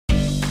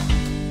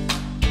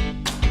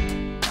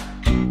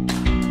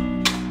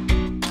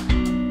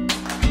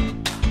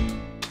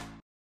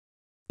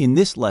In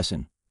this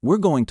lesson, we're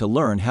going to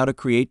learn how to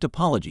create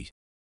topologies.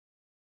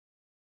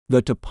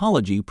 The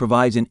topology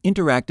provides an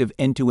interactive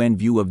end-to-end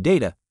view of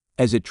data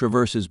as it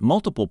traverses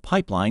multiple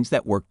pipelines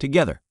that work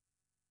together.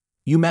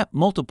 You map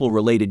multiple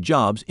related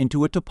jobs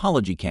into a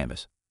topology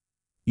canvas.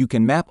 You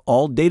can map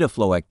all data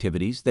flow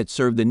activities that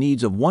serve the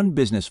needs of one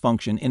business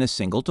function in a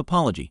single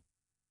topology.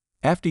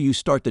 After you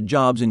start the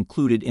jobs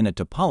included in a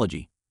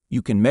topology,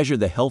 you can measure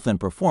the health and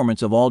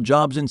performance of all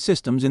jobs and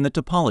systems in the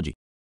topology.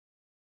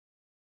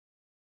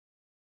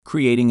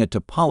 Creating a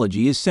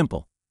topology is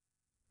simple.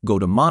 Go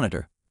to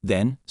Monitor,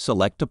 then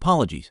select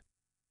Topologies.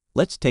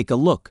 Let's take a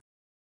look.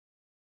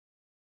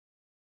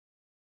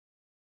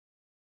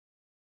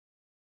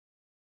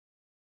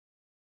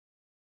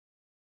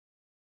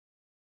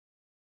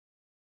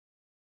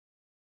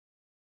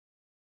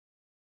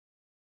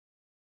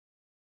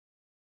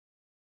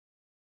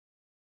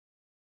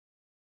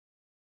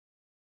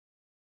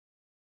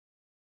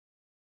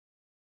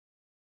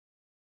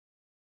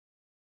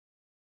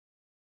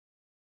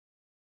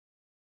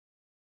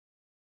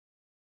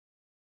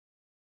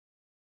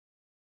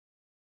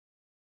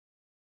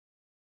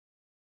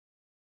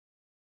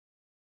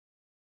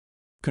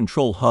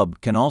 Control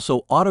Hub can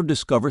also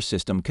auto-discover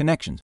system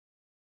connections.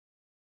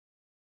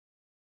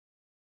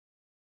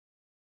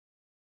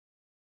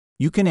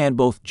 You can add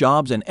both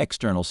jobs and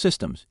external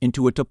systems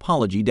into a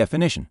topology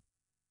definition.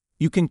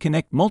 You can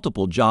connect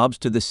multiple jobs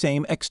to the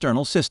same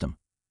external system.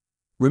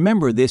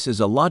 Remember, this is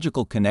a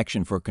logical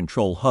connection for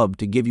Control Hub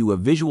to give you a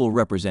visual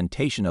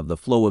representation of the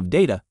flow of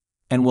data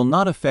and will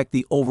not affect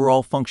the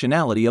overall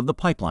functionality of the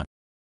pipeline.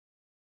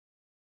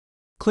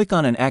 Click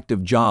on an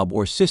active job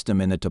or system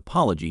in the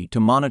topology to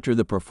monitor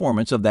the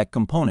performance of that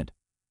component.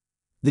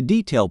 The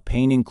Detail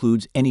pane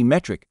includes any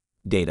metric,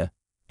 data,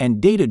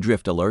 and data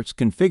drift alerts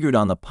configured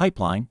on the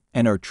pipeline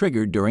and are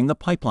triggered during the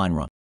pipeline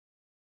run.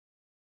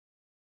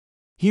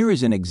 Here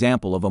is an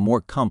example of a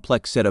more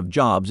complex set of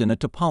jobs in a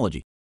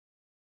topology.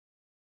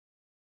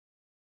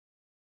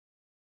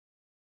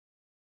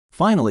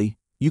 Finally,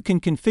 you can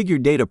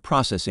configure data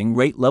processing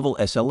rate level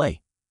SLA.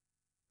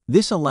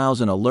 This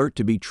allows an alert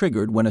to be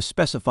triggered when a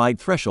specified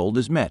threshold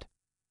is met.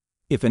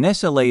 If an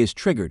SLA is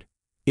triggered,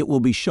 it will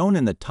be shown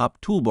in the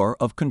top toolbar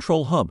of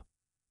Control Hub,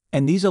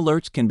 and these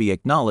alerts can be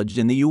acknowledged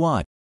in the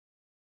UI.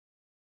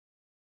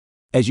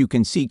 As you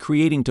can see,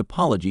 creating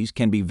topologies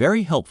can be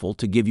very helpful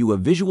to give you a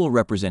visual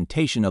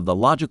representation of the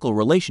logical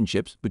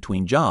relationships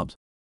between jobs.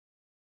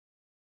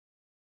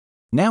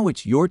 Now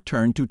it's your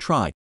turn to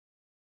try.